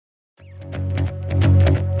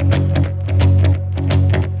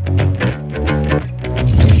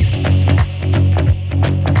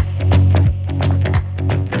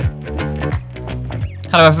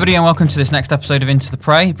Hello everybody and welcome to this next episode of Into the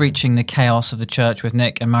Prey, Breaching the Chaos of the Church with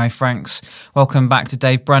Nick and Mary Franks. Welcome back to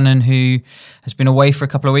Dave Brennan, who has been away for a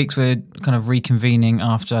couple of weeks. We're kind of reconvening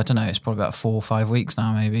after, I don't know, it's probably about 4 or 5 weeks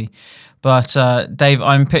now maybe. But Dave,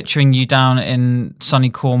 I'm picturing you down in sunny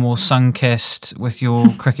Cornwall, sun-kissed, with your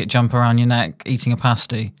cricket jumper around your neck, eating a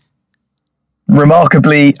pasty.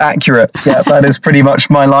 Remarkably accurate. Yeah, that is pretty much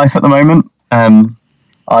my life at the moment.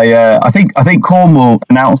 I think Cornwall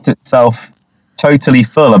announced itself totally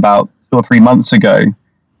full about 2 or 3 months ago.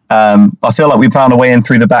 I feel like we found a way in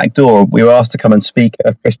through the back door. We were asked to come and speak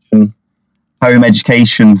at a Christian home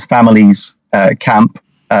education families camp,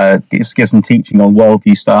 give some teaching on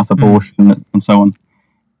worldview stuff, abortion, and so on.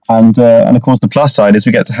 And of course, the plus side is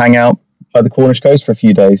we get to hang out by the Cornish coast for a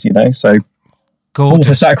few days. So all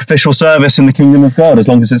for sacrificial service in the kingdom of God, as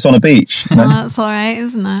long as it's on a beach. Oh, that's all right,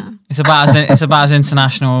 isn't it? It's about as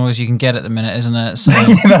international as you can get at the minute, isn't it? So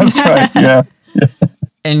Yeah, that's right. Yeah.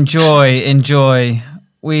 Enjoy.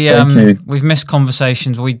 We've missed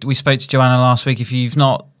conversations. We spoke to Joanna last week. If you've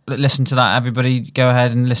not listened to that, everybody go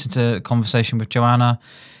ahead and listen to a conversation with Joanna.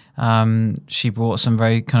 She brought some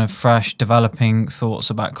very kind of fresh, developing thoughts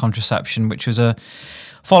about contraception, which was a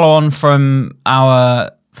follow-on from our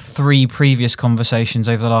 3 previous conversations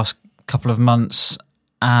over the last couple of months.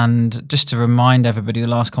 And just to remind everybody, the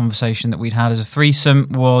last conversation that we'd had as a threesome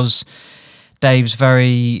was Dave's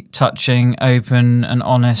very touching, open and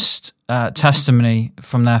honest testimony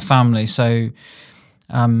from their family. So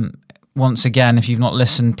once again, if you've not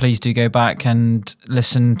listened, please do go back and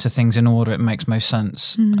listen to things in order. It makes most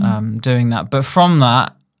sense doing that. But from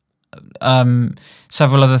that,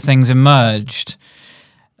 several other things emerged.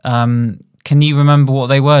 Can you remember what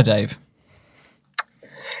they were, Dave?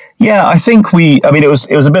 Yeah, I think it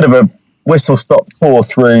was a bit of a whistle-stop tour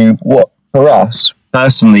through what, for us,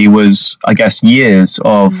 personally was, I guess, years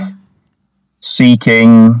of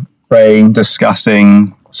seeking, praying,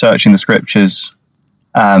 discussing, searching the scriptures.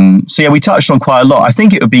 We touched on quite a lot. I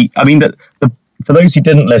think it would be, for those who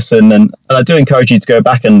didn't listen, and I do encourage you to go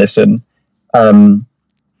back and listen,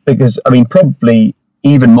 because, probably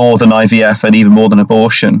even more than IVF and even more than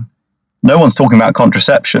abortion, no one's talking about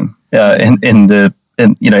contraception in the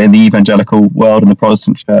evangelical world and the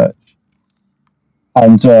Protestant church.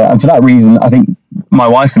 And for that reason, I think my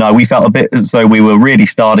wife and I, we felt a bit as though we were really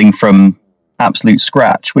starting from absolute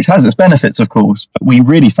scratch, which has its benefits, of course, but we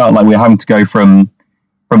really felt like we were having to go from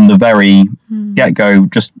the very get-go,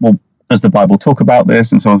 just, well, does the Bible talk about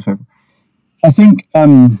this, and so on and so forth. I think,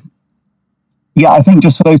 I think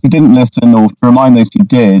just for those who didn't listen, or to remind those who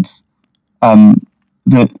did,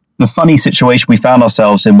 the funny situation we found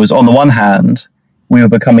ourselves in was, on the one hand, we were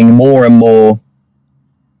becoming more and more,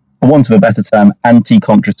 for want of a better term,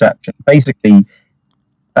 anti-contraception. Basically,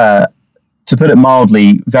 to put it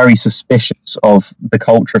mildly, very suspicious of the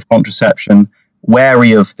culture of contraception,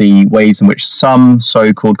 wary of the ways in which some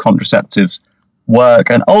so-called contraceptives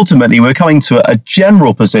work, and ultimately we're coming to a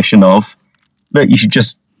general position of that you should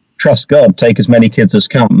just trust God, take as many kids as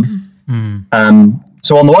come.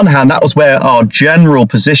 So on the one hand, that was where our general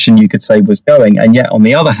position, you could say, was going, and yet on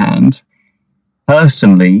the other hand,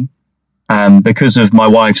 personally, because of my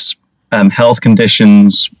wife's health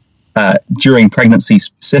conditions during pregnancy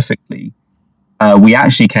specifically, we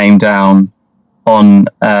actually came down on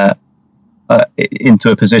into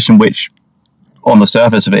a position which, on the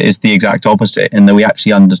surface of it, is the exact opposite, in that we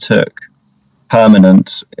actually undertook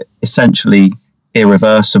permanent, essentially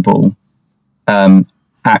irreversible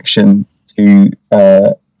action to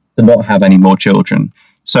not have any more children.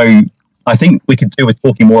 So I think we could do with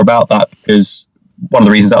talking more about that, because one of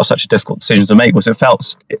the reasons that was such a difficult decision to make was it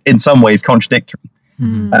felt in some ways contradictory.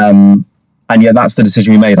 And yet that's the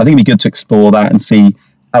decision we made. I think it'd be good to explore that and see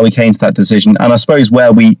how we came to that decision. And I suppose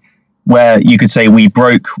where you could say we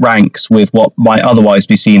broke ranks with what might otherwise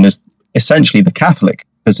be seen as essentially the Catholic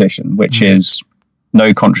position, which is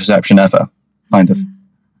no contraception ever, kind of.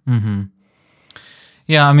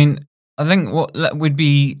 Yeah, I think what would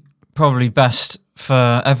be probably best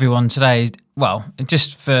for everyone today, well,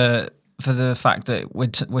 just for the fact that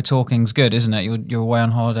we're talking's good, isn't it? You're away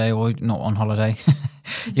on holiday, or not on holiday.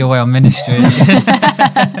 You're away on ministry.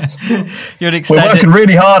 We're working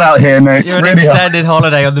really hard out here, mate. You're an really extended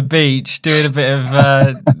holiday on the beach, doing a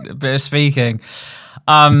bit of speaking.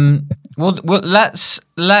 Well,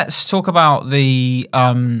 let's talk about the.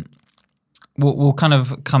 We'll kind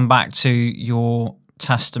of come back to your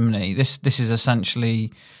testimony. This is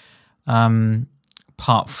essentially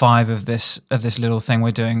part 5 of this little thing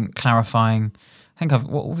we're doing, clarifying. I think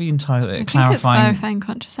what have we entitled it? Clarifying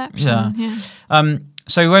contraception. Yeah.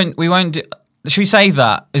 So we won't should we save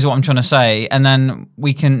that? Is what I'm trying to say, and then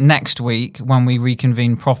we can next week when we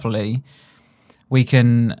reconvene properly, we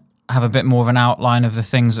can have a bit more of an outline of the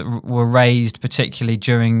things that were raised, particularly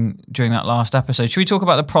during that last episode. Should we talk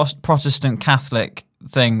about the Protestant Catholic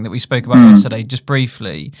thing that we spoke about yesterday, just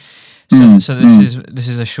briefly? So this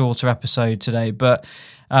is a shorter episode today, but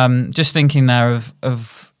just thinking there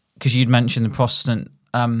of because you'd mentioned the Protestant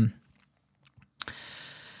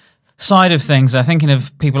side of things. I'm thinking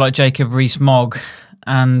of people like Jacob Rees-Mogg,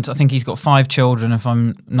 and I think he's got 5 children, if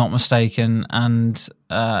I'm not mistaken, and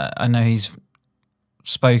I know he's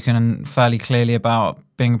spoken fairly clearly about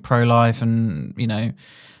being pro-life and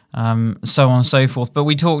so on and so forth. But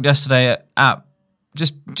we talked yesterday at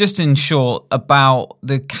just in short about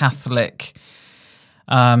the Catholic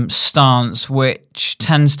stance, which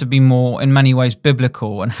tends to be more in many ways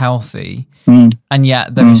biblical and healthy, and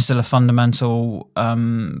yet there is still a fundamental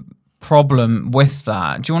problem with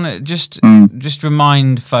that. Do you want to just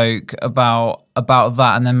remind folk about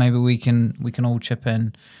that, and then maybe we can all chip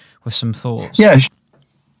in with some thoughts?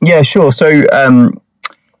 Yeah, sure. So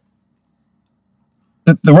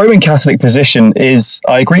the Roman Catholic position is,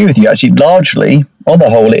 I agree with you, actually, largely, on the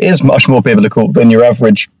whole, it is much more biblical than your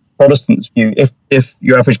average Protestant's view, if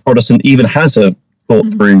your average Protestant even has a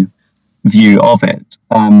thought-through view of it.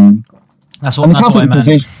 That's what I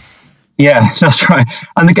meant. Yeah, that's right.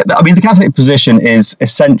 And the Catholic position is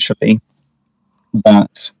essentially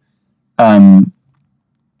that, and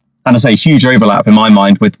I say huge overlap in my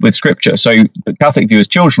mind with Scripture. So the Catholic view is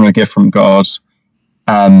children are a gift from God.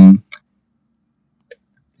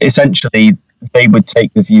 Essentially, they would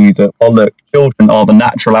take the view that, well, look, children are the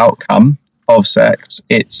natural outcome of sex.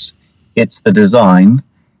 It's the design,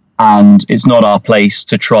 and it's not our place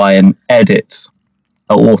to try and edit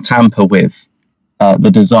or tamper with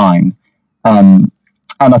the design. And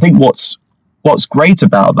I think what's great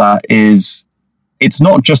about that is it's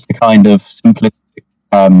not just a kind of simplistic,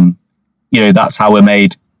 that's how we're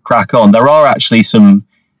made, crack on. There are actually some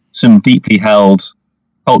deeply held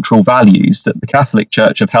cultural values that the Catholic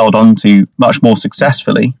Church have held on to much more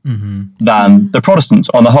successful than the Protestants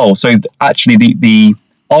on the whole. So actually the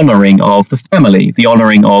honouring of the family, the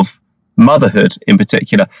honouring of motherhood in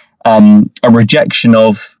particular, a rejection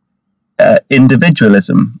of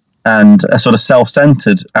individualism and a sort of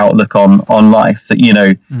self-centered outlook on life, that,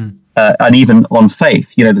 and even on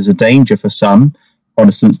faith. There's a danger for some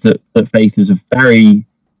Protestants that faith is a very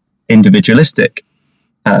individualistic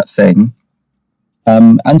thing.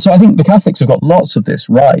 And so I think the Catholics have got lots of this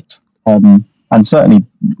right, and certainly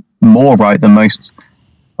more right than most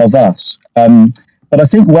of us. But I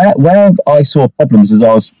think where I saw problems as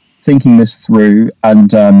I was thinking this through,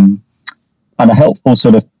 and a helpful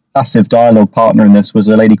sort of passive dialogue partner in this was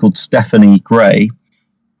a lady called Stephanie Gray,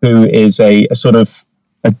 who is a sort of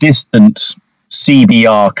a distant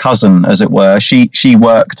CBR cousin, as it were. She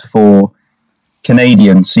worked for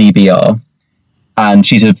Canadian CBR, and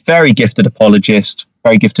she's a very gifted apologist,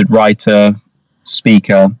 very gifted writer,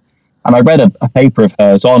 speaker. And I read a paper of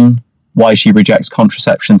hers on why she rejects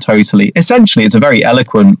contraception totally. Essentially, it's a very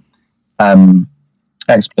eloquent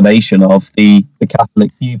explanation of the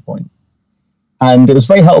Catholic viewpoint. And it was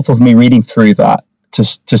very helpful for me reading through that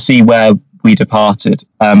to see where we departed.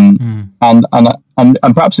 And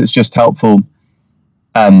perhaps it's just helpful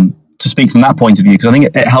to speak from that point of view, because I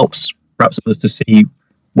think it helps perhaps others to see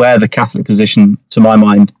where the Catholic position, to my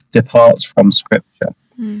mind, departs from Scripture.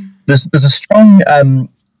 There's a strong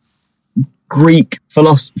Greek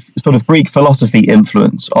philosophy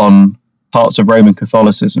influence on parts of Roman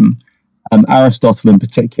Catholicism, Aristotle in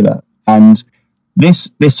particular, and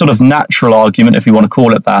this sort of natural argument, if we want to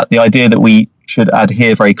call it that, the idea that we should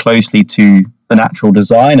adhere very closely to the natural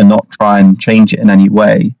design and not try and change it in any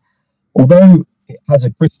way, although it has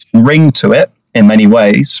a Christian ring to it in many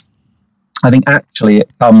ways, I think actually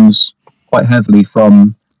it comes quite heavily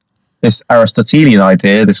from this Aristotelian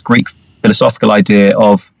idea, this Greek philosophical idea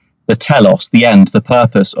of the telos, the end, the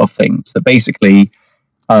purpose of things. That basically,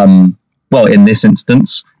 in this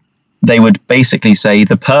instance, they would basically say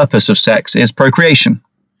the purpose of sex is procreation.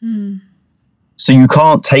 So you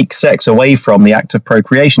can't take sex away from the act of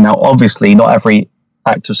procreation. Now, obviously, not every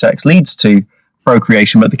act of sex leads to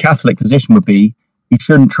procreation, but the Catholic position would be you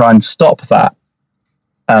shouldn't try and stop that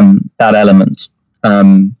element.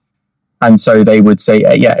 And so they would say,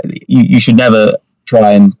 you should never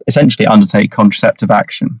try and essentially undertake contraceptive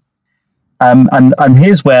action. And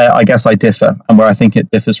here's where I guess I differ, and where I think it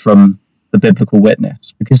differs from the biblical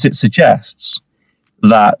witness, because it suggests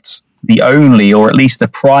that the only, or at least the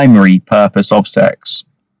primary purpose of sex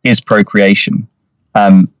is procreation.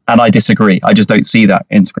 And I disagree. I just don't see that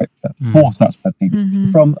in Scripture. Of course, that's where babies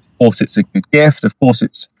come from. Of course, it's a good gift. Of course,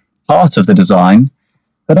 it's part of the design.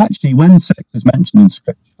 But actually, when sex is mentioned in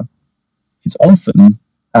Scripture, it's often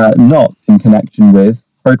not in connection with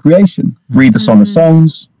procreation. Read the Song of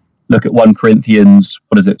Songs. Look at 1 Corinthians,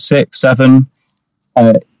 6, 7.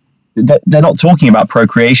 They're not talking about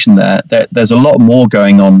procreation there. There's a lot more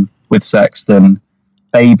going on with sex than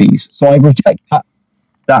babies. So I reject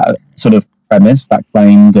that sort of premise, that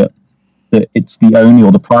claim that it's the only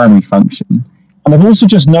or the primary function. And I've also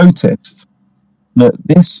just noticed that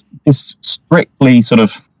this strictly sort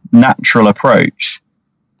of natural approach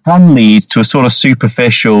can lead to a sort of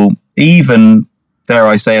superficial, even, dare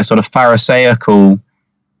I say, a sort of pharisaical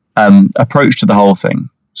approach to the whole thing.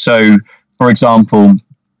 So, for example,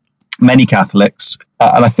 many Catholics,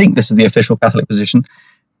 and I think this is the official Catholic position,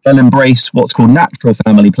 they'll embrace what's called natural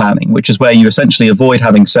family planning, which is where you essentially avoid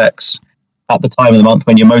having sex at the time of the month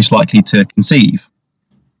when you're most likely to conceive.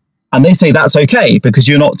 And they say that's okay because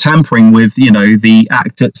you're not tampering with, the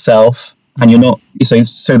act itself, and you're not,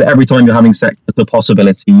 so that every time you're having sex, there's the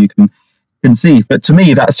possibility you can conceive. But to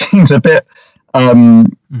me, that seems a bit, I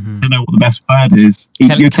don't know what the best word is.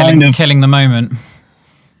 Killing the moment.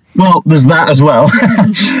 Well, there's that as well.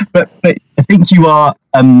 but I think you are,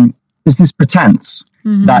 there's this pretense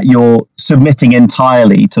that you're submitting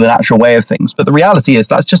entirely to the natural way of things. But the reality is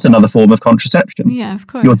that's just another form of contraception. Yeah, of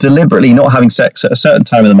course. You're deliberately not having sex at a certain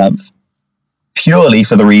time of the month purely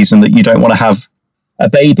for the reason that you don't want to have a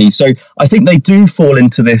baby. So I think they do fall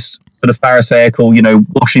into this sort of pharisaical,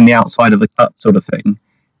 washing the outside of the cup sort of thing.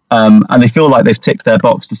 And they feel like they've ticked their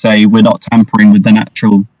box to say we're not tampering with the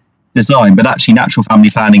natural design. But actually natural family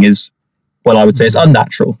planning is, well, I would say it's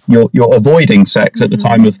unnatural. You're avoiding sex at the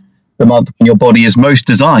time of the month when your body is most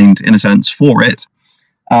designed, in a sense, for it,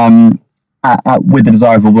 with the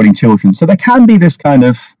desire of avoiding children. So there can be this kind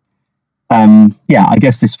of, I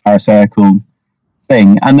guess this pharisaical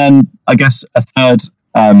thing. And then I guess a third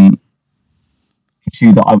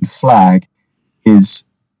issue that I would flag is,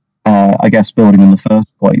 I guess, building on the first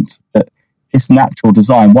point, that this natural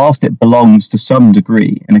design, whilst it belongs to some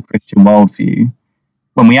degree in a Christian worldview,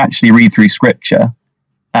 when we actually read through Scripture,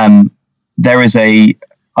 there is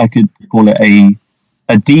I could call it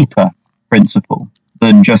a deeper principle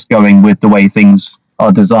than just going with the way things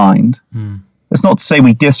are designed. It's not to say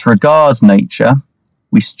we disregard nature,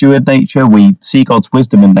 we steward nature, we see God's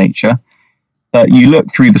wisdom in nature, but you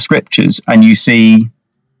look through the Scriptures and you see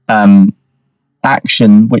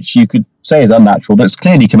action which you could say is unnatural that's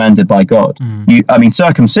clearly commanded by God.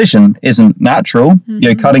 Circumcision isn't natural.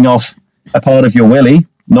 You're cutting off a part of your willy,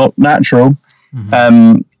 not natural.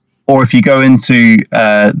 Or if you go into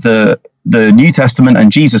the New Testament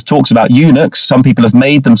and Jesus talks about eunuchs, some people have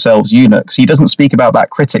made themselves eunuchs. He doesn't speak about that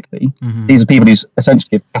critically. These are people who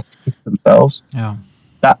essentially have castrated themselves. Yeah.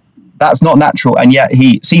 That's not natural, and yet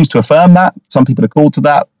he seems to affirm that. Some people are called to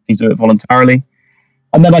that. They do it voluntarily.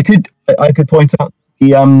 And then I could point out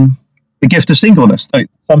the gift of singleness. So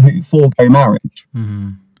some who forego marriage.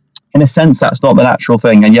 In a sense, that's not the natural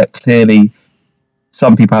thing, and yet clearly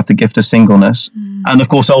some people have the gift of singleness. And of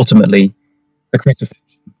course, ultimately, the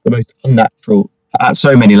crucifixion, the most unnatural, at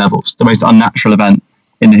so many levels, the most unnatural event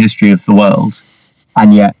in the history of the world.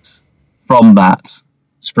 And yet, from that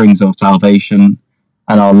springs our salvation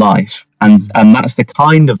and our life. And that's the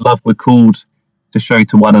kind of love we're called to show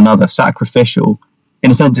to one another, sacrificial.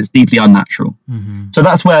 In a sense, it's deeply unnatural. So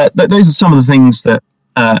that's where, those are some of the things that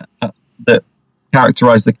that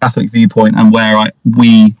characterize the Catholic viewpoint and where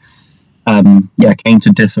we came to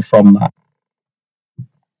differ from that.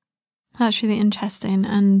 That's really interesting.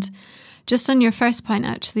 And just on your first point,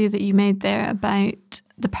 actually, that you made there about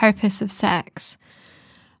the purpose of sex,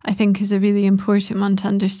 I think is a really important one to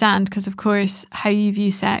understand, because, of course, how you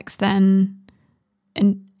view sex then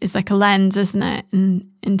is like a lens, isn't it? And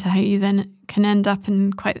into how you then can end up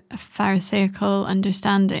in quite a pharisaical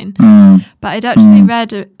understanding. But I'd actually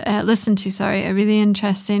listened to a really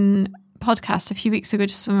interesting podcast a few weeks ago,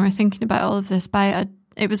 just when we were thinking about all of this,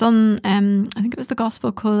 it was on I think it was the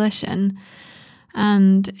Gospel Coalition,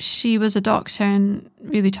 and she was a doctor and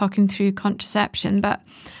really talking through contraception, but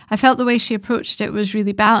I felt the way she approached it was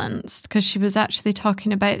really balanced, because she was actually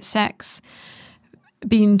talking about sex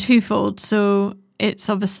being twofold. So it's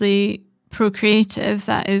obviously procreative,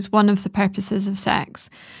 that is one of the purposes of sex,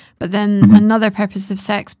 but then another purpose of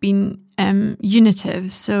sex being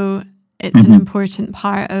unitive, so it's an important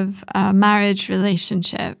part of a marriage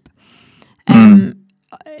relationship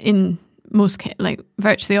in most,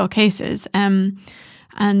 virtually all cases. And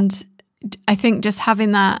I think just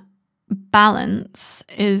having that balance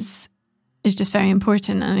is is just very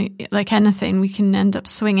important. And like anything, we can end up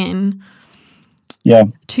swinging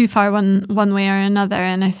too far one way or another.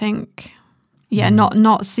 And I think,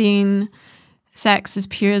 not seeing sex as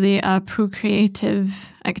purely a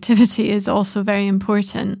procreative activity is also very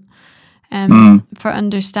important for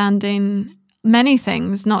understanding many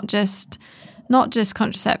things, not just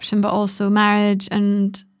contraception, but also marriage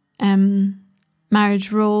and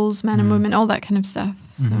marriage roles, men and women, all that kind of stuff.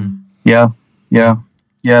 So. Yeah,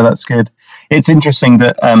 that's good. It's interesting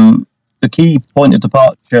that the key point of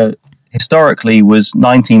departure historically was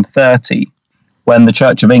 1930, when the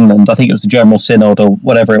Church of England, I think it was the General Synod or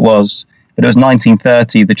whatever it was, but it was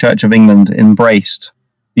 1930, the Church of England embraced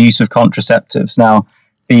the use of contraceptives. Now,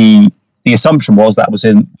 the assumption was that was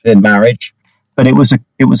in marriage, but it was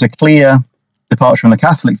a clear departure from the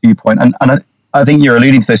Catholic viewpoint. And I think you're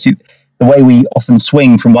alluding to this, the way we often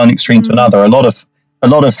swing from one extreme to another. A lot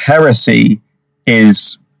of heresy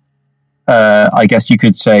is, I guess you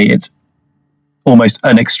could say, it's almost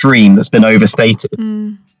an extreme that's been overstated,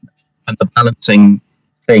 and the balancing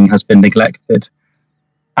thing has been neglected.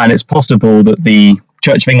 And it's possible that the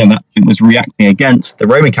Church of England at that point was reacting against the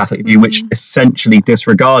Roman Catholic view, which essentially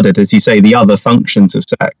disregarded, as you say, the other functions of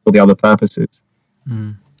sex or the other purposes.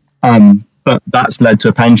 But that's led to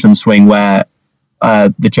a pendulum swing where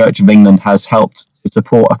the Church of England has helped to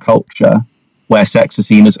support a culture where sex is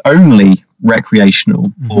seen as only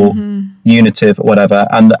recreational or unitive or whatever,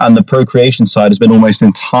 and the procreation side has been almost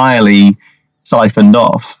entirely siphoned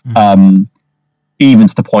off, even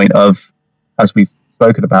to the point of, as we've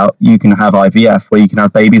spoken about, you can have IVF where you can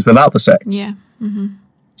have babies without the sex.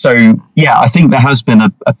 So I think there has been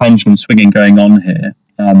a pendulum swinging going on here,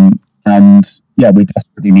 and we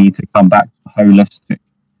desperately need to come back to a holistic,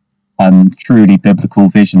 truly biblical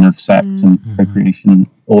vision of sex and procreation and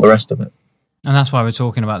all the rest of it. And that's why we're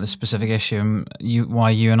talking about this specific issue, and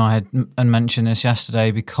why you and I had mentioned this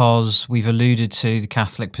yesterday, because we've alluded to the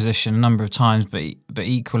Catholic position a number of times, but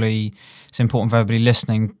equally it's important for everybody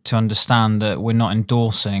listening to understand that we're not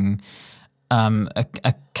endorsing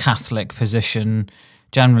a Catholic position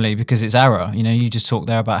generally, because it's error. You know, you just talked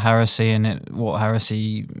there about heresy and what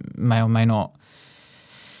heresy may or may not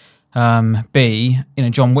be. You know,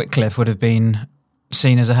 John Wycliffe would have been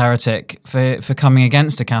seen as a heretic for coming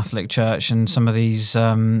against the Catholic Church and some of these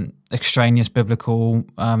extraneous biblical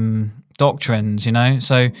doctrines, you know.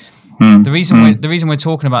 So the reason we're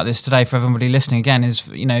talking about this today for everybody listening again is,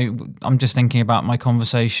 you know, I'm just thinking about my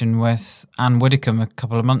conversation with Anne Widdecombe a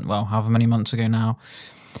couple of months, however many months ago now,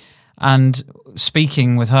 and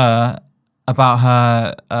speaking with her about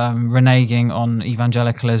her reneging on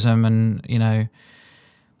evangelicalism, and, you know,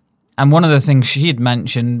 and one of the things she had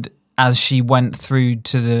mentioned as she went through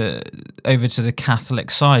over to the Catholic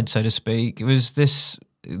side, so to speak, it was the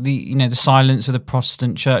silence of the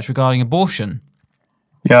Protestant Church regarding abortion.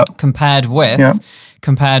 Yeah. Compared with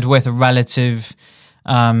a relative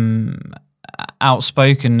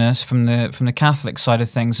outspokenness from the Catholic side of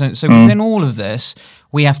things. So within all of this,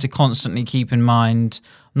 we have to constantly keep in mind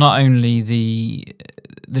not only the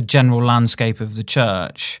general landscape of the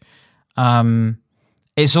church.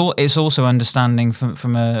 It's also understanding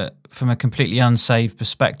from a completely unsaved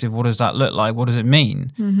perspective. What does that look like? What does it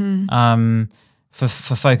mean? For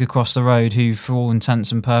folk across the road who, for all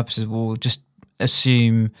intents and purposes, will just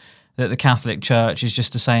assume that the Catholic Church is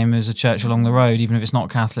just the same as a church along the road, even if it's not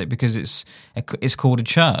Catholic, because it's called a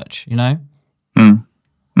church, you know?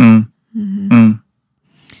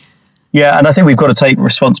 Yeah, and I think we've got to take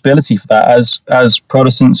responsibility for that as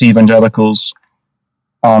Protestants, evangelicals.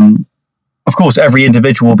 Of course, every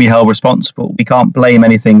individual will be held responsible. We can't blame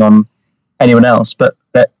anything on anyone else, but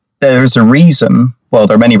there is a reason. Well,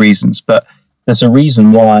 there are many reasons, but there's a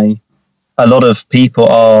reason why a lot of people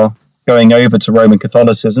are going over to Roman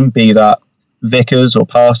Catholicism, be that vicars or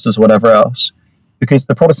pastors or whatever else, because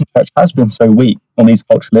the Protestant Church has been so weak on these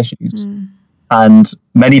cultural issues. And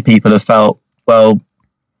many people have felt, well,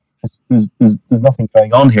 there's nothing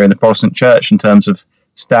going on here in the Protestant Church in terms of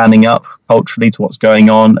standing up culturally to what's going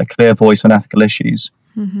on, a clear voice on ethical issues.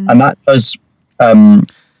 And that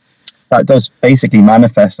does basically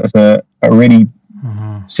manifest as a really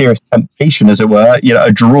serious temptation, as it were, you know,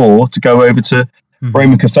 a draw to go over to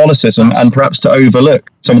Roman Catholicism and perhaps to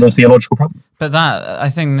overlook some of the theological problems. But I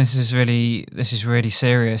think this is really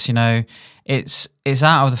serious. You know, it's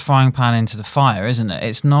out of the frying pan into the fire, isn't it?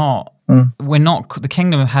 It's not. We're not. The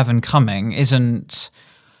kingdom of heaven coming isn't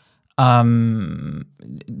the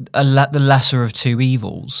lesser of two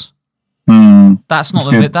evils. That's not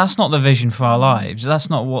the vision for our lives. That's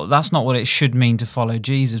not what it should mean to follow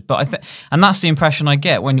Jesus. But and that's the impression I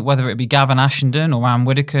get whether it be Gavin Ashenden or Anne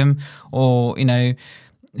Widdecombe or, you know,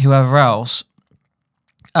 whoever else.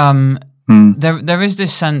 There is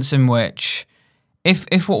this sense in which,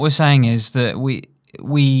 if what we're saying is that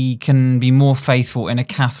we can be more faithful in a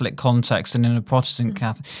Catholic context than in a Protestant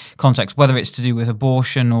context, whether it's to do with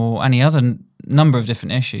abortion or any other number of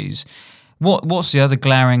different issues, what's the other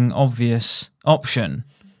glaring obvious option?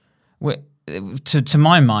 To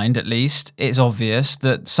my mind, at least, it's obvious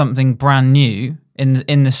that something brand new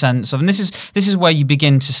in the sense of, and this is where you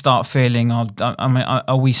begin to start feeling,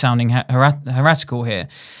 are we sounding heretical here?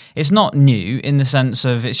 It's not new in the sense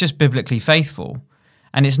of it's just biblically faithful.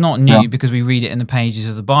 And it's not new because we read it in the pages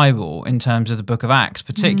of the Bible in terms of the book of Acts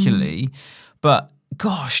particularly. But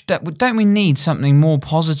gosh, don't we need something more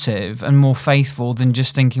positive and more faithful than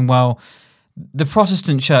just thinking, well, the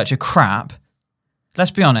Protestant church are crap.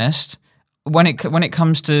 Let's be honest. When it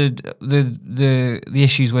comes to the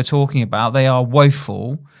issues we're talking about, they are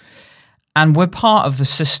woeful. And we're part of the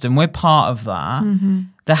system. We're part of that. Mm-hmm.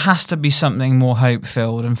 There has to be something more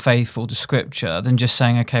hope-filled and faithful to Scripture than just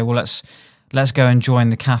saying, okay, well, let's go and join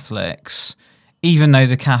the Catholics, even though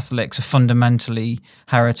the Catholics are fundamentally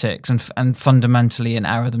heretics and fundamentally in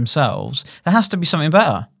error themselves. There has to be something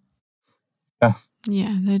better.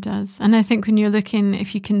 Yeah, there does. And I think when you're looking,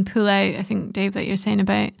 if you can pull out, I think, Dave, that you're saying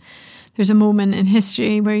about there's a moment in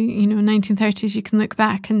history where, 1930s, you can look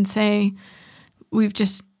back and say, we've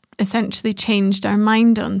just essentially changed our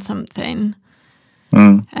mind on something.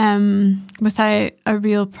 Without a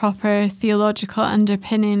real proper theological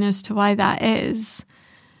underpinning as to why that is.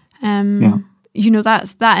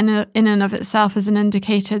 That's that in and of itself is an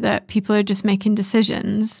indicator that people are just making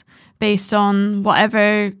decisions based on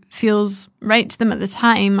whatever feels right to them at the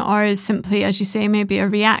time, or is simply, as you say, maybe a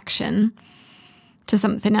reaction to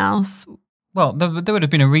something else. Well, there would have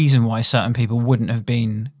been a reason why certain people wouldn't have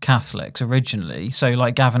been Catholics originally. So,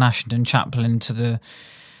 like Gavin Ashenden, chaplain to the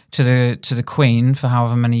Queen for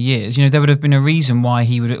however many years, there would have been a reason why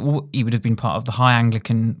he would have been part of the high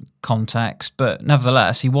Anglican context, but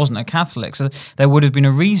nevertheless he wasn't a Catholic. So there would have been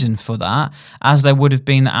a reason for that, as there would have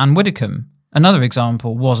been that Anne Widdecombe, another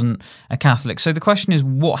example, wasn't a Catholic. So the question is,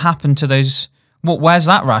 what happened to those? Where's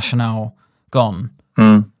that rationale gone?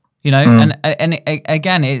 And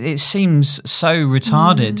again, it seems so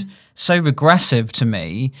retarded, so regressive to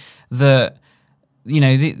me that.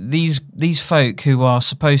 These folk who are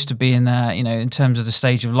supposed to be in their, in terms of the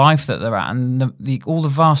stage of life that they're at, and all the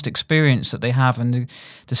vast experience that they have, and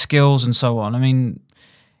the skills and so on. I mean,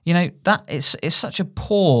 that it's such a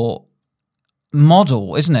poor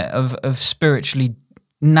model, isn't it, of spiritually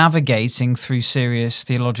navigating through serious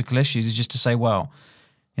theological issues, is just to say, well,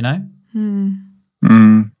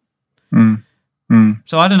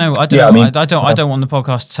 So I don't know. I don't want the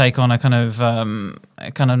podcast to take on a kind of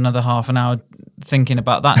another half an hour thinking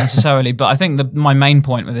about that necessarily. But I think my main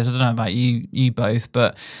point with this, I don't know about you both,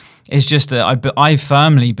 but it's just that I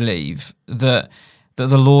firmly believe that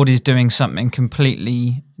the Lord is doing something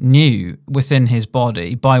completely new within His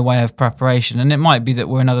body by way of preparation. And it might be that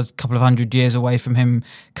we're another couple of 100 years away from Him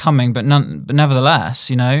coming, but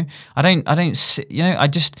nevertheless,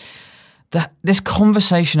 this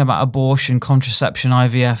conversation about abortion, contraception,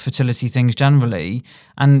 IVF, fertility things generally,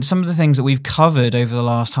 and some of the things that we've covered over the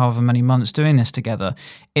last however many months doing this together,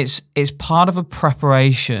 it's part of a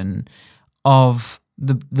preparation of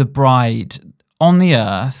the bride on the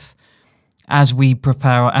earth as we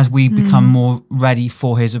prepare, as we become more ready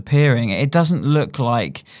for His appearing. It doesn't look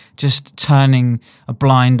like just turning a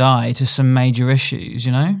blind eye to some major issues,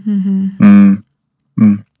 I'm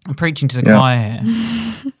preaching to the choir here.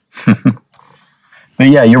 But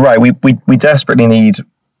yeah, you're right. We desperately need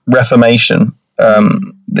reformation. Our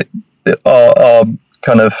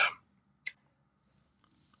kind of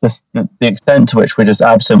the extent to which we're just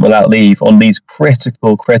absent without leave on these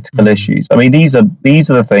critical issues. I mean, these are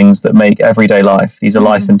the things that make everyday life. These are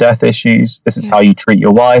life and death issues. This is how you treat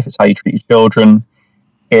your wife. It's how you treat your children.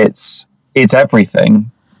 It's everything.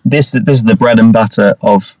 This is the bread and butter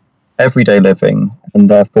of everyday living, and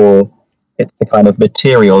therefore it's the kind of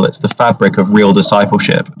material that's the fabric of real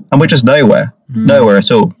discipleship. And we're just nowhere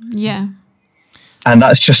at all. Yeah. And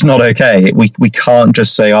that's just not okay. We can't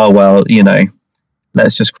just say, oh, well,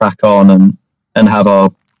 let's just crack on and have our,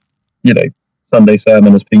 Sunday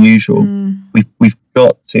sermon as per usual. We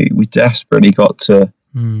desperately got to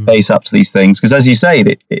face up to these things. Because as you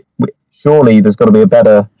say, surely there's got to be a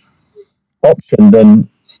better option than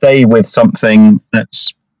stay with something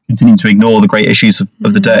that's continuing to ignore the great issues of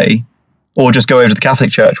the day, or just go over to the Catholic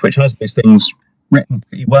Church, which has those things written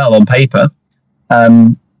pretty well on paper.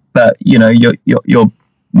 But you're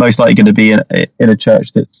most likely going to be in a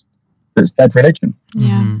church that's dead religion.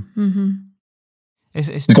 Yeah.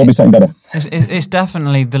 There's got to be something better. It's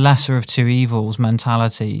definitely the lesser of two evils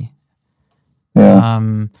mentality. Yeah.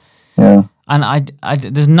 And I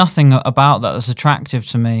there's nothing about that that's attractive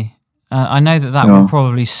to me. I know that will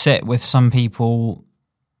probably sit with some people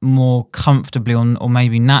more comfortably or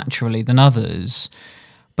maybe naturally than others.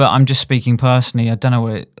 But I'm just speaking personally. I don't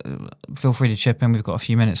know feel free to chip in. We've got a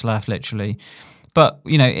few minutes left, literally. But,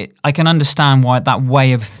 I can understand why that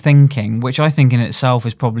way of thinking, which I think in itself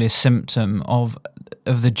is probably a symptom of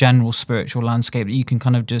the general spiritual landscape, that you can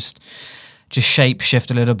kind of just shape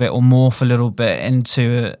shift a little bit or morph a little bit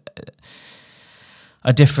into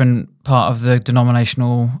a different part of the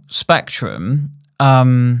denominational spectrum.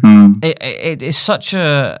 It's such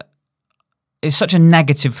a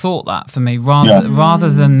negative thought that for me, rather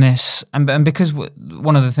than this, and because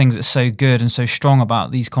one of the things that's so good and so strong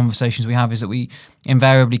about these conversations we have is that we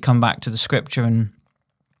invariably come back to the scripture and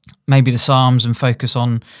maybe the Psalms and focus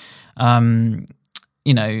on,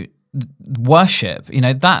 worship.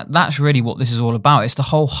 That's really what this is all about. It's the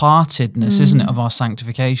wholeheartedness, isn't it, of our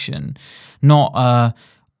sanctification, not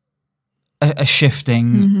a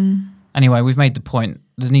shifting. Anyway, we've made the point.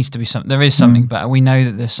 There needs to be something. There is something better. We know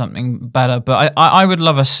that there's something better. But I would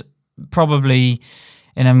love us probably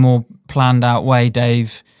in a more planned out way,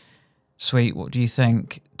 Dave. Sweet. What do you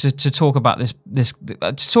think? To talk about this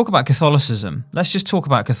to talk about Catholicism. Let's just talk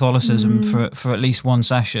about Catholicism for at least one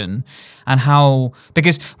session, and how,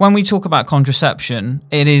 because when we talk about contraception,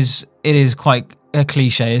 it is quite a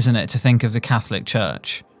cliche, isn't it, to think of the Catholic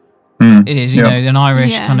Church? It is, an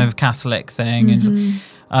Irish kind of Catholic thing,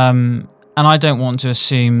 and I don't want to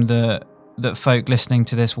assume that folk listening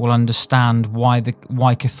to this will understand why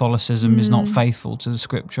Catholicism is not faithful to the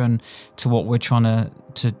scripture and to what we're trying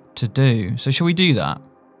to do. So shall we do that?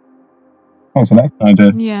 That's an excellent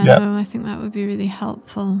idea. Yeah, no, I think that would be really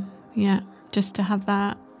helpful. Yeah, just to have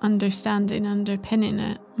that understanding underpinning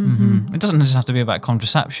it. It doesn't just have to be about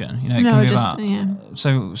contraception. It can be about.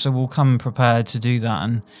 So we'll come prepared to do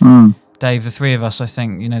that. And Dave, the three of us, I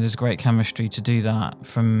think there's great chemistry to do that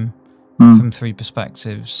from three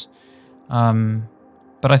perspectives. But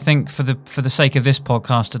I think for the sake of this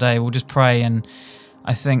podcast today, we'll just pray, and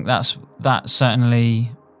I think that's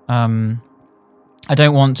certainly. I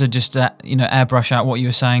don't want to just airbrush out what you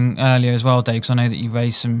were saying earlier as well, Dave, because I know that you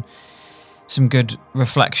raised some good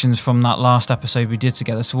reflections from that last episode we did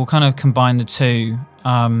together. So we'll kind of combine the two.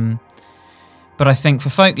 But I think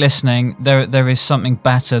for folk listening, there is something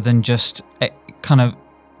better than just kind of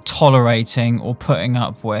tolerating or putting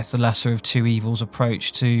up with the lesser of two evils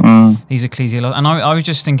approach to these ecclesial. And I was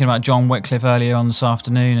just thinking about John Wycliffe earlier on this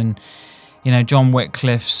afternoon, and John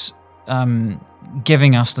Wycliffe's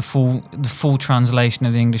giving us the full translation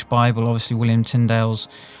of the English Bible. Obviously, William Tyndale's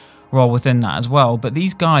role within that as well. But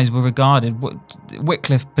these guys were regarded,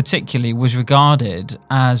 Wycliffe particularly, was regarded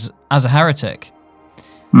as a heretic.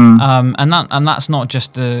 And that's not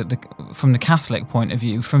just the from the Catholic point of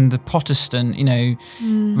view, from the Protestant,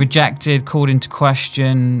 rejected, called into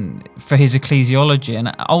question for his ecclesiology.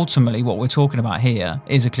 And ultimately, what we're talking about here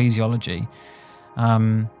is ecclesiology.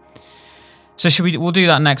 So we'll do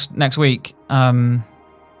that next week,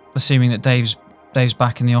 assuming that Dave's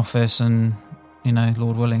back in the office and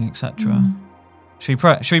Lord willing, etc. Should we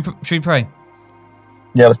pray? Should we pray?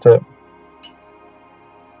 Yeah, let's do it.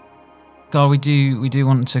 God, we do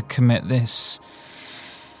want to commit this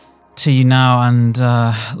to you now, and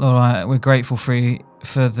Lord, we're grateful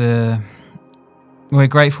we're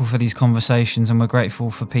grateful for these conversations, and we're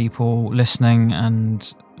grateful for people listening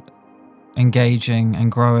and engaging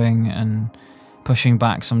and growing and pushing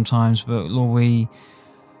back sometimes. But Lord,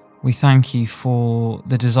 we thank you for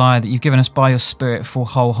the desire that you've given us by your Spirit for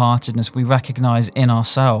wholeheartedness. We recognise in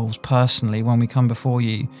ourselves personally when we come before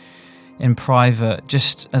you in private,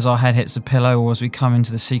 just as our head hits the pillow or as we come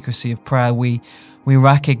into the secrecy of prayer, we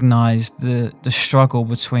recognise the struggle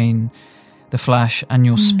between the flesh and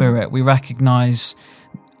your Spirit. We recognise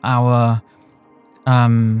our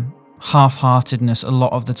half-heartedness a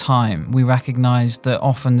lot of the time. We recognise that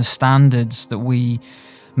often the standards that we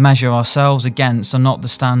measure ourselves against are not the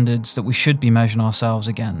standards that we should be measuring ourselves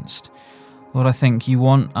against. Lord, I think you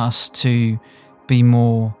want us to be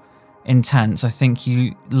more intense. I think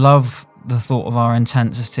you love the thought of our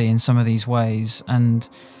intensity in some of these ways, and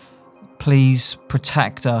please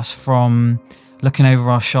protect us from looking over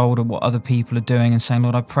our shoulder what other people are doing and saying,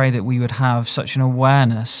 Lord, I pray that we would have such an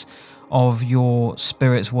awareness of your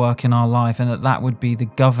Spirit's work in our life, and that would be the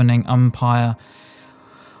governing umpire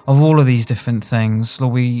of all of these different things.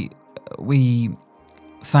 Lord, we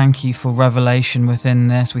thank you for revelation within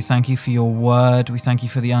this. We thank you for your word. We thank you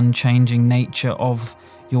for the unchanging nature of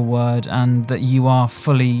your word, and that you are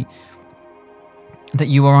fully that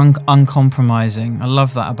you are uncompromising. I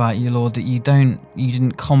love that about you, Lord, that you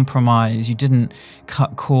didn't compromise, you didn't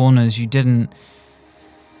cut corners, you didn't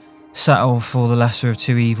settle for the lesser of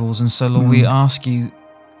two evils. And so, Lord, we ask you,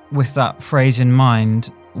 with that phrase in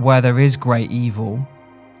mind, where there is great evil,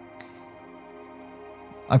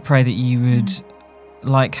 I pray that you would,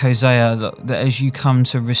 like Hosea, that as you come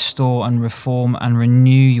to restore and reform and renew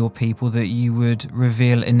your people, that you would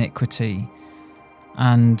reveal iniquity.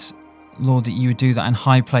 And Lord, that you would do that in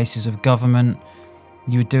high places of government.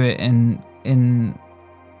 You would do it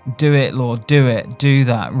do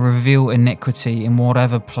that. Reveal iniquity in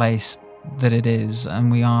whatever place that it is. And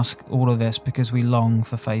we ask all of this because we long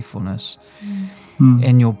for faithfulness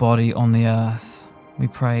in your body on the earth. We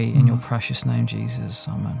pray in your precious name, Jesus.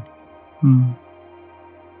 Amen.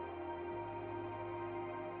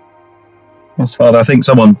 Yes, Father, I think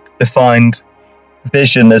someone defined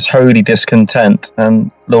vision as holy discontent.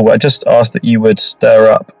 And Lord, I just ask that you would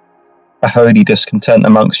stir up a holy discontent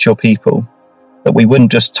amongst your people, that we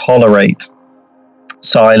wouldn't just tolerate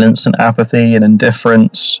silence and apathy and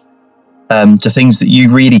indifference to things that you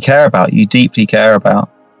really care about, you deeply care about.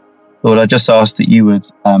 Lord, I just ask that you would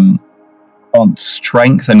grant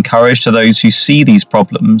strength and courage to those who see these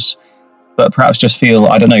problems, but perhaps just feel,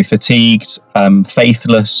 fatigued,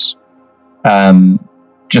 faithless,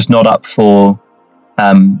 just not up for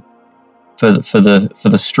the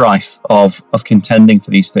strife of contending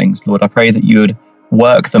for these things. Lord, I pray that you would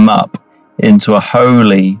work them up into a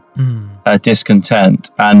holy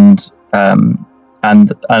discontent and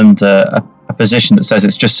a position that says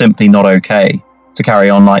it's just simply not okay to carry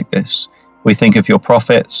on like this. We think of your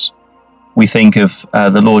prophets. We think of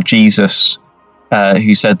the Lord Jesus,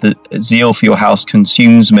 who said that zeal for your house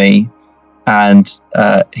consumes me, and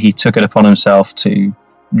he took it upon himself to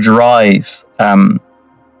drive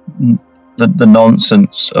the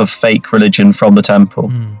nonsense of fake religion from the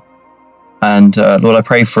temple. And Lord, I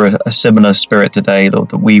pray for a similar spirit today, Lord,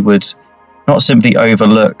 that we would not simply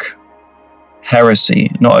overlook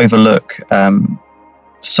heresy, not overlook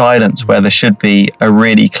silence where there should be a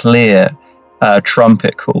really clear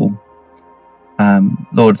trumpet call.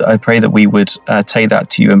 Lord, I pray that we would take that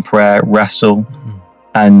to you in prayer, wrestle,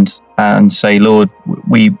 and say, Lord,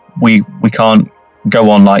 we can't go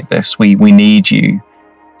on like this. We need you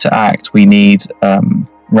to act. We need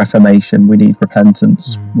reformation. We need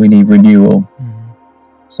repentance. We need renewal.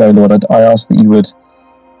 So, Lord, I ask that you would,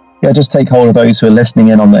 just take hold of those who are listening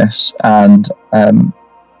in on this, and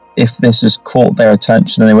if this has caught their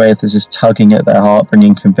attention in any way, if this is tugging at their heart,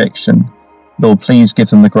 bringing conviction, Lord, please give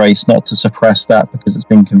them the grace not to suppress that because it's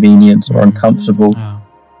been convenient or uncomfortable,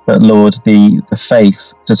 but Lord, the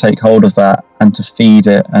faith to take hold of that and to feed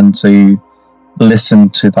it and to listen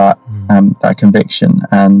to that that conviction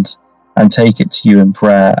and take it to you in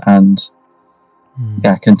prayer and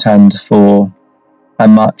contend for a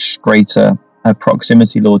much greater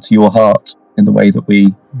proximity, Lord, to your heart in the way that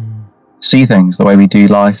we see things, the way we do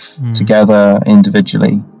life together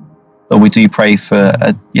individually. Lord, we do pray for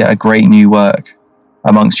a great new work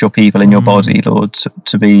amongst your people in your body, Lord,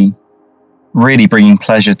 to be really bringing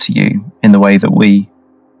pleasure to you in the way that we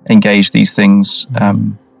engage these things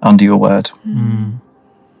under your word.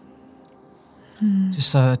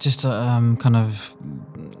 Just kind of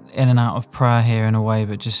in and out of prayer here in a way,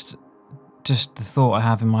 but just the thought I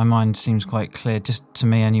have in my mind seems quite clear, just to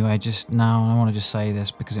me anyway, just now. And I want to just say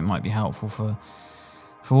this because it might be helpful for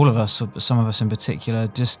all of us, or some of us in particular,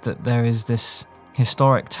 just that there is this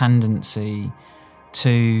historic tendency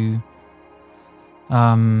to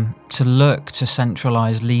look to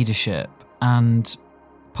centralize leadership and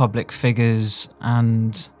public figures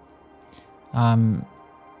and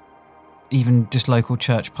even just local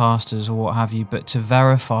church pastors or what have you, but to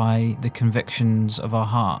verify the convictions of our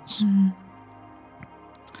hearts.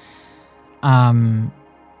 And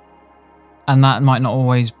that might not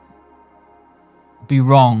always be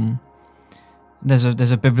wrong. There's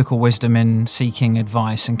a biblical wisdom in seeking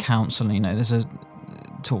advice and counsel.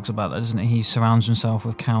 Talks about that, doesn't it? He surrounds himself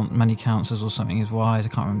with many counselors or something. He's wise. I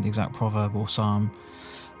can't remember the exact proverb or psalm,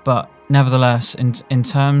 but nevertheless, in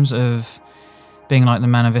terms of being like the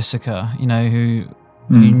men of Issachar, who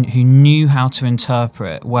knew how to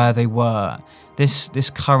interpret where they were. This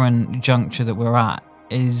current juncture that we're at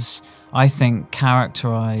is, I think,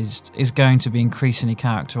 is going to be increasingly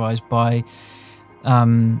characterized by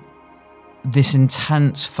this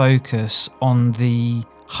intense focus on the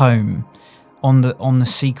home, on the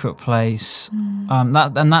secret place.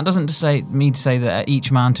 That doesn't say that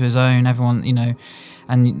each man to his own, everyone,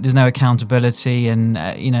 and there's no accountability, and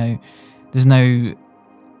there's no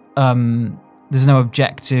there's no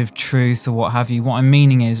objective truth or what have you. What I'm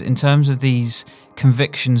meaning is, in terms of these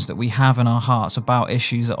convictions that we have in our hearts about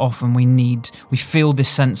issues that often we feel this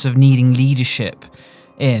sense of needing leadership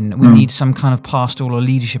in. We need some kind of pastoral or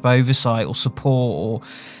leadership oversight or support, or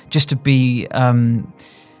just to be...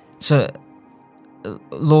 So,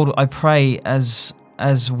 Lord, I pray as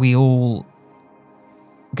we all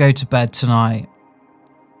go to bed tonight,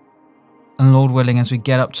 and Lord willing, as we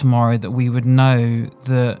get up tomorrow, that we would know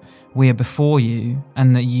that we are before you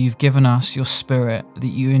and that you've given us your Spirit, that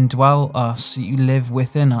you indwell us, that you live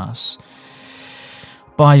within us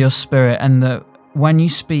by your Spirit, and that when you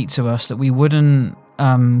speak to us, that we wouldn't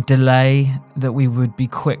delay, that we would be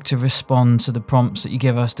quick to respond to the prompts that you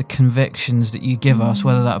give us, the convictions that you give us,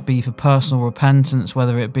 whether that be for personal repentance,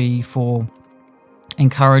 whether it be for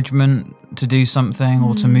encouragement to do something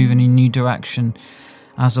or to move in a new direction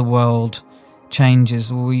as the world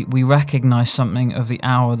changes. We recognize something of the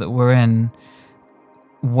hour that we're in,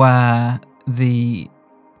 where the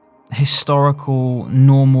historical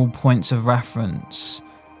normal points of reference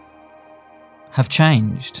have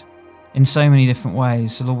changed in so many different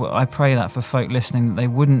ways. So Lord, I pray that for folk listening, that they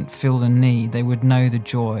wouldn't feel the need, they would know the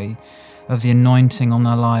joy of the anointing on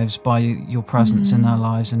their lives by your presence in their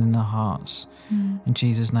lives and in their hearts. In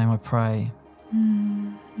Jesus' name I pray.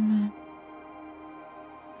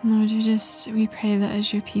 Lord, we pray that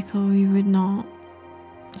as your people we would not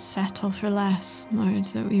settle for less, Lord,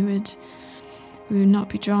 that we would not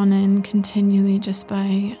be drawn in continually just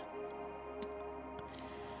by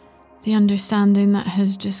the understanding that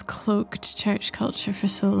has just cloaked church culture for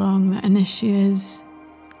so long, that an issue is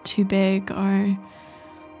too big or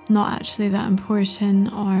not actually that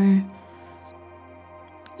important or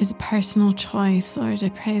is a personal choice. Lord, I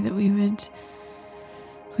pray that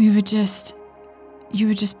you would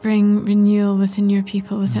just bring renewal within your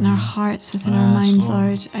people, within our hearts, within our minds,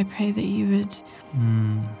 Lord. I pray that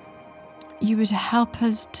you would help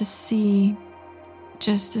us to see,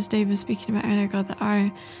 just as Dave was speaking about earlier, God, that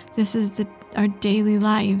our daily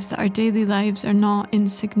lives, that our daily lives are not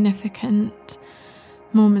insignificant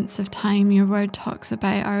moments of time. Your word talks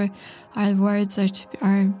about our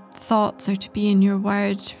thoughts are to be in your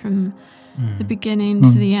word from the beginning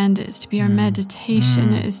to the end. It is to be our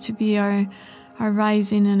meditation. It is to be our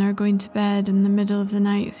rising and our going to bed in the middle of the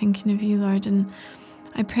night thinking of you, Lord. And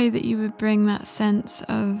I pray that you would bring that sense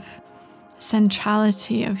of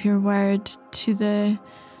centrality of your word to the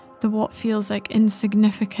what feels like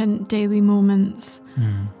insignificant daily moments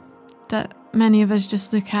that many of us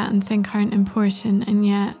just look at and think aren't important, and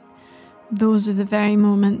yet those are the very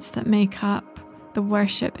moments that make up the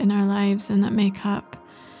worship in our lives and that make up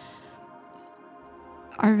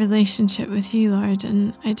our relationship with you, Lord.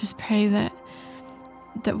 And I just pray that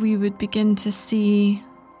we would begin to see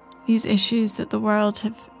these issues that the world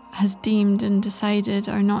has deemed and decided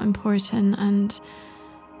are not important and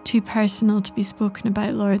too personal to be spoken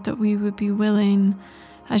about, Lord, that we would be willing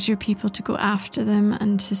as your people to go after them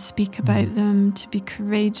and to speak about them, to be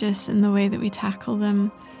courageous in the way that we tackle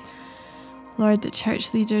them. Lord, that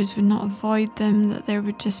church leaders would not avoid them, that there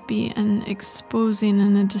would just be an exposing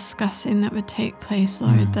and a discussing that would take place,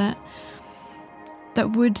 Lord, that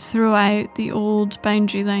would throw out the old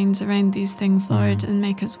boundary lines around these things, Lord, and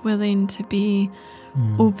make us willing to be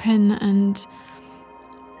open and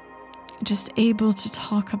just able to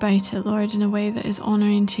talk about it, Lord, in a way that is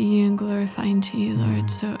honouring to you and glorifying to you,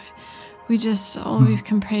 Lord. So we just, all we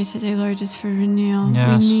can pray today, Lord, is for renewal.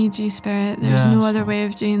 Yes. We need you, Spirit. There's no other way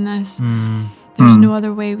of doing this. There's no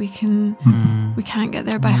other way we can. We can't get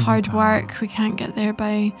there by hard work. We can't get there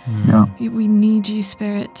by. We need you,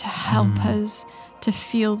 Spirit, to help us to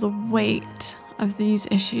feel the weight of these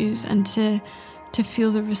issues and to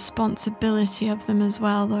feel the responsibility of them as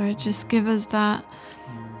well, Lord. Just give us that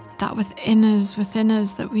within us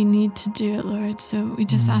that we need to do it, Lord. So we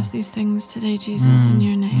just ask these things today, Jesus, in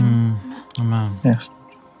your name. Amen. Yes.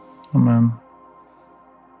 Amen.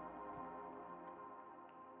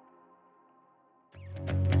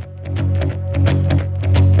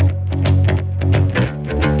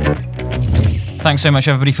 Thanks so much,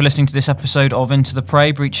 everybody, for listening to this episode of Into the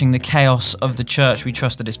Prey, breaching the chaos of the church. We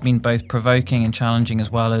trust that it's been both provoking and challenging,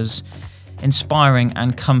 as well as inspiring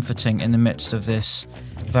and comforting in the midst of this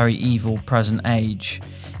very evil present age.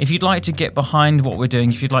 If you'd like to get behind what we're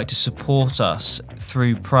doing, if you'd like to support us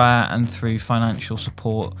through prayer and through financial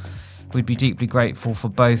support, we'd be deeply grateful for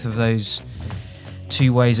both of those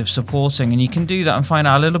two ways of supporting. And you can do that and find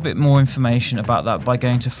out a little bit more information about that by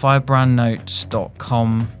going to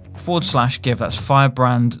firebrandnotes.com/give. That's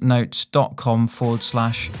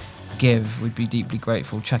firebrandnotes.com/give. We'd be deeply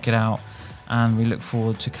grateful. Check it out, and we look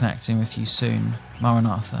forward to connecting with you soon.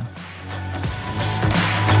 Maranatha.